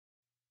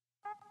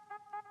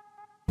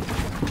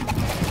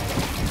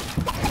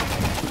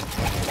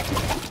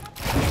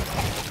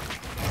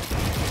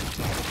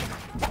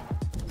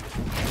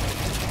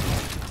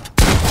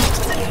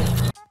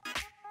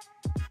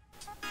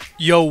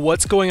Yo,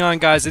 what's going on,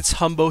 guys? It's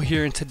Humbo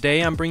here, and today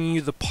I'm bringing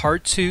you the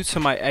part 2 to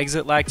my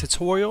exit lag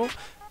tutorial.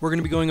 We're going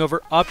to be going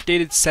over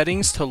updated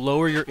settings to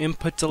lower your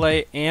input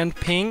delay and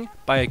ping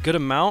by a good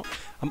amount.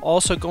 I'm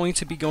also going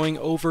to be going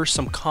over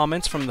some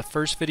comments from the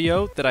first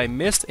video that I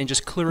missed and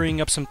just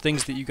clearing up some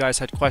things that you guys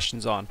had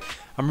questions on.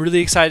 I'm really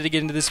excited to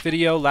get into this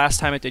video. Last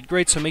time it did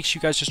great, so make sure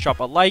you guys just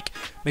drop a like,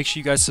 make sure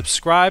you guys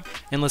subscribe,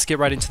 and let's get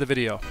right into the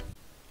video.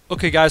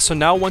 Okay guys, so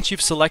now once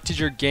you've selected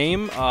your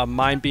game,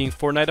 mine being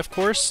Fortnite of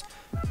course,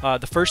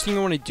 the first thing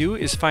you want to do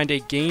is find a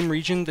game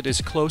region that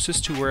is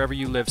closest to wherever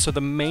you live. So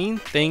the main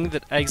thing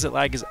that exit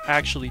lag is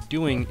actually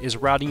doing is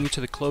routing you to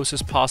the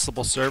closest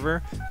possible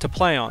server to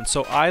play on.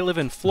 So I live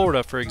in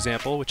Florida, for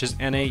example, which is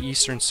NA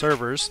Eastern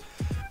servers,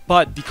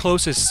 but the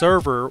closest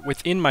server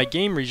within my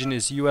game region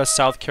is US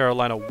South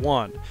Carolina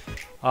 1.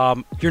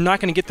 You're not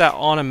going to get that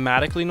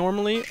automatically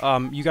normally.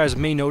 You guys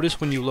may notice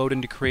when you load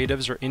into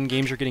creatives or in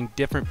games you're getting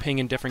different ping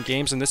in different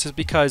games, and this is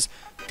because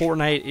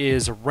Fortnite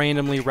is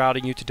randomly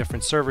routing you to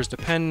different servers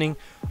depending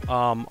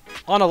on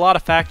a lot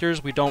of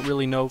factors we don't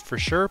really know for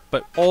sure,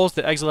 but all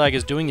the exit lag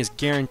is doing is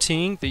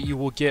guaranteeing that you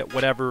will get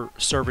whatever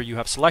server you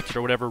have selected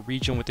or whatever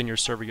region within your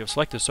server you have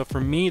selected. So for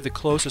me, the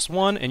closest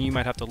one, and you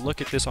might have to look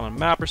at this on a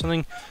map or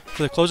something,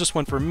 for the closest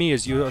one for me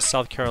is US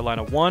South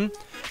Carolina 1.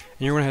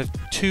 And you're going to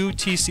have 2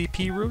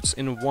 TCP routes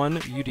and 1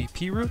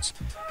 UDP routes.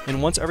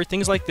 And once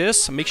everything's like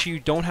this, make sure you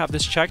don't have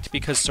this checked,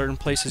 because certain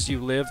places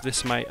you live,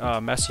 this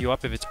might mess you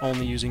up if it's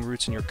only using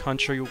routes in your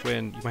country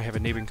when you might have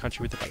a neighboring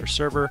country with a better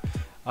server.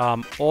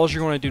 All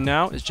you're going to do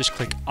now is just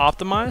click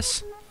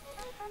Optimize,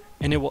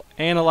 and it will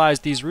analyze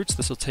these routes.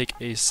 This will take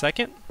a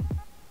second.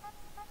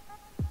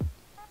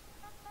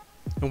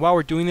 And while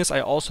we're doing this,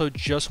 I also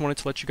just wanted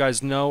to let you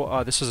guys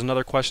know, this is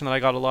another question that I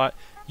got a lot.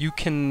 You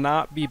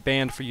cannot be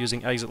banned for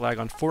using exit lag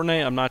on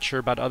Fortnite. I'm not sure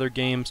about other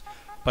games,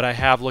 but I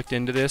have looked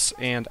into this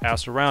and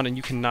asked around, and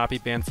you cannot be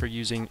banned for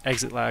using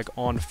exit lag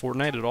on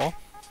Fortnite at all.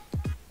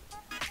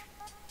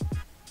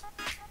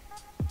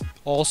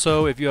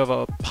 Also, if you have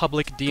a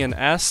public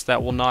DNS,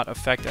 that will not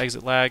affect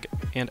exit lag,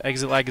 and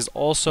exit lag is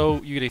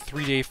also, you get a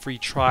 3-day free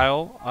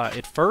trial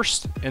at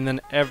first, and then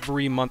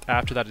every month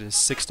after that it is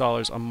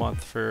 $6 a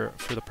month for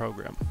the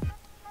program.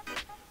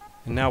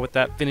 And now with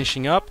that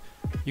finishing up,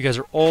 you guys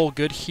are all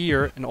good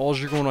here, and all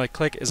you're going to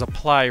click is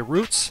apply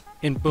routes,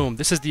 and boom,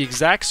 this is the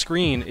exact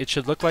screen it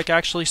should look like.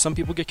 Actually, some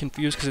people get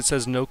confused because it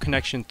says no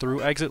connection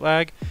through exit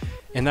lag,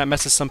 and that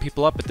messes some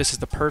people up, but this is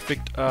the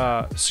perfect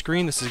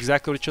screen. This is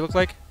exactly what it should look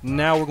like.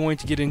 Now we're going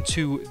to get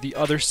into the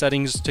other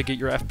settings to get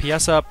your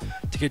FPS up,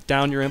 to get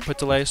down your input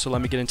delay, so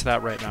let me get into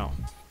that right now.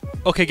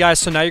 Okay guys,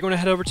 so now you're going to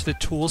head over to the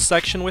tools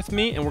section with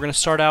me, and we're going to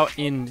start out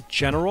in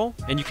general,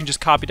 and you can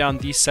just copy down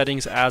these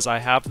settings as I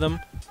have them.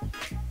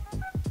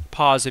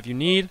 Pause if you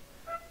need.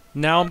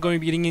 Now I'm going to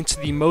be getting into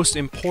the most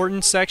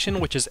important section,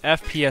 which is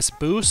FPS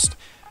boost.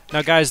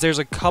 Now guys, there's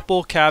a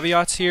couple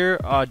caveats here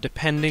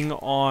depending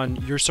on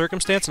your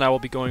circumstance, and I will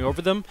be going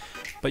over them.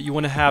 But you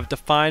want to have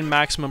define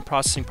maximum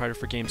processing priority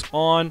for games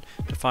on,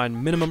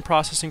 define minimum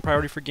processing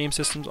priority for game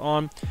systems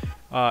on,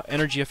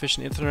 energy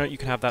efficient Ethernet, you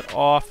can have that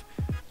off.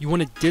 You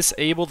want to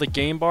disable the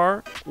game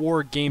bar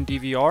or game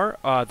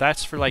DVR.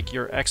 That's for like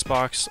your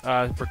Xbox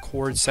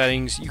record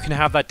settings. You can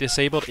have that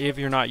disabled if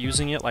you're not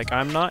using it, like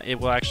I'm not. It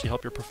will actually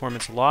help your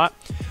performance a lot.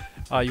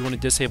 You want to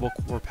disable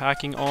core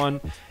packing on.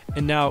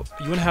 And now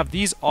you want to have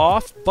these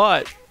off,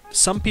 but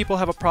some people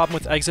have a problem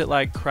with exit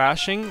lag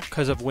crashing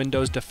because of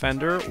Windows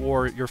Defender,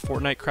 or your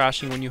Fortnite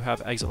crashing when you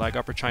have exit lag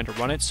up or trying to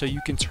run it, so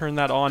you can turn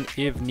that on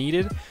if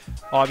needed.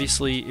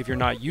 Obviously, if you're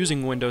not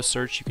using Windows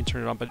Search, you can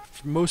turn it on, but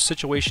for most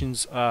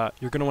situations,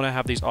 you're going to want to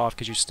have these off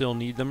because you still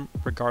need them,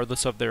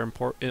 regardless of their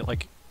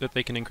like that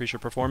they can increase your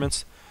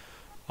performance.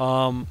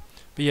 But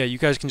yeah, you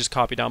guys can just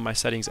copy down my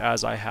settings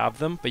as I have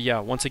them. But yeah,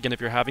 once again, if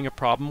you're having a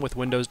problem with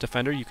Windows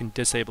Defender, you can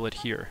disable it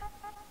here.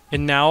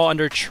 And now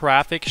under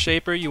Traffic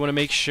Shaper, you want to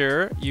make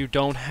sure you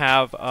don't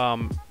have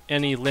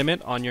any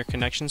limit on your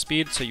connection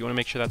speed, so you want to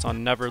make sure that's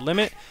on Never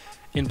Limit.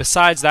 And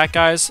besides that,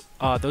 guys,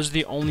 those are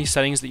the only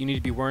settings that you need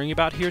to be worrying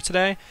about here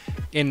today.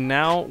 And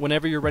now,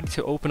 whenever you're ready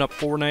to open up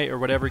Fortnite or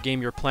whatever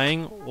game you're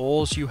playing,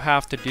 all you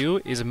have to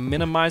do is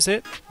minimize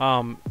it.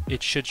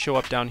 It should show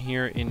up down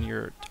here in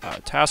your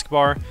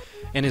taskbar.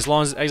 And as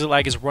long as exit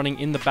lag is running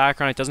in the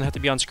background, it doesn't have to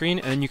be on screen,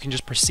 and then you can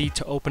just proceed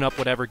to open up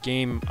whatever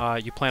game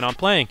you plan on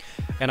playing.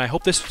 And I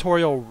hope this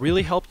tutorial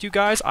really helped you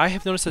guys. I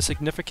have noticed a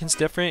significance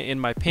difference in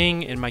my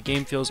ping, and my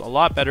game feels a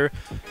lot better.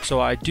 So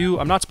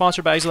I'm not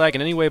sponsored by exit lag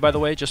in any way, by the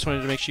way. Just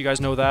wanted to make sure you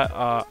guys know that.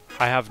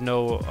 I have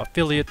no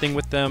affiliate thing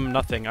with them,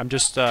 nothing. I'm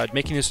just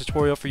making this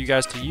tutorial for you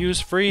guys to use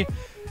free.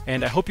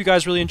 And I hope you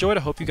guys really enjoyed.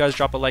 I hope you guys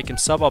drop a like and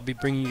sub. I'll be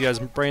bringing you guys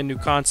brand new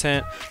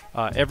content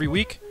every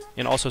week,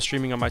 and also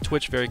streaming on my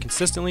Twitch very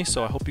consistently.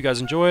 So I hope you guys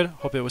enjoyed.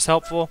 Hope it was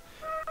helpful.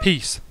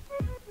 Peace.